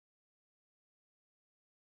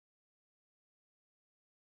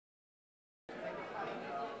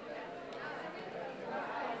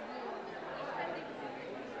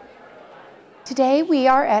Today we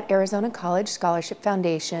are at Arizona College Scholarship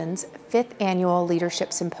Foundation's 5th Annual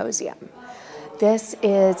Leadership Symposium. This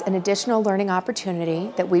is an additional learning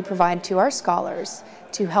opportunity that we provide to our scholars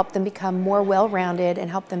to help them become more well-rounded and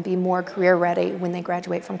help them be more career-ready when they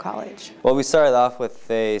graduate from college. Well, we started off with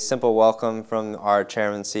a simple welcome from our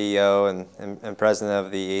chairman, CEO, and president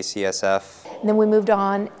of the ACSF. And then we moved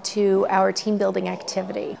on to our team building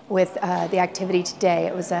activity. With the activity today,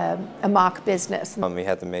 it was a mock business. We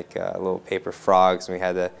had to make little paper frogs, and we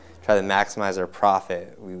had to try to maximize our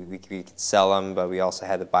profit. We could sell them, but we also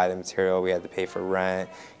had to buy the material. We had to pay for rent.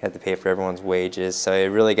 We had to pay for everyone's wages. So it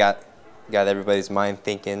really got everybody's mind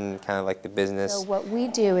thinking, kind of like the business. So what we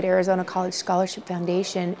do at Arizona College Scholarship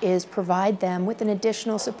Foundation is provide them with an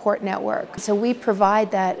additional support network. So we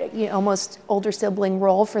provide that almost older sibling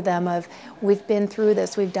role for them of, we've been through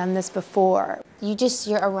this, we've done this before.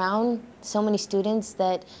 You're around so many students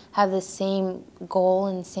that have the same goal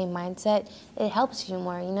and the same mindset. It helps you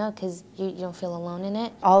more, because you don't feel alone in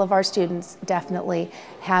it. All of our students definitely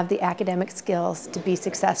have the academic skills to be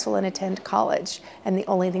successful and attend college, and the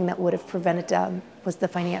only thing that would have prevented them was the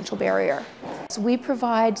financial barrier. So we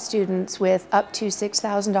provide students with up to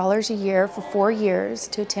 $6,000 a year for 4 years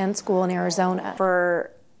to attend school in Arizona. For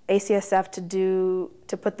ACSF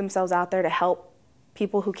to put themselves out there to help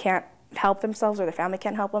people who can't help themselves or their family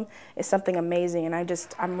can't help them is something amazing, and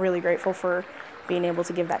I'm really grateful for being able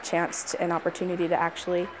to give that chance an opportunity to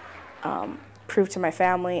actually prove to my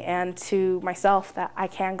family and to myself that I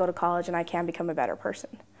can go to college and I can become a better person.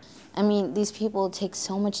 I mean, these people take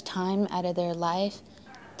so much time out of their life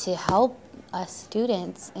to help us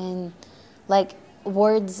students, and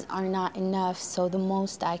words are not enough, so the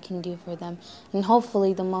most I can do for them, and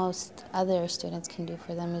hopefully the most other students can do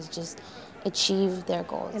for them, is just achieve their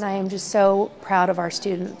goals. And I am just so proud of our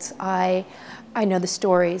students. I know the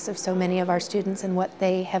stories of so many of our students and what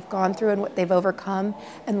they have gone through and what they've overcome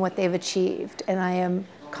and what they've achieved, and I am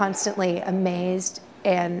constantly amazed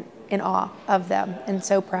and in awe of them and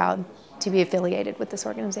so proud to be affiliated with this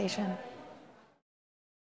organization.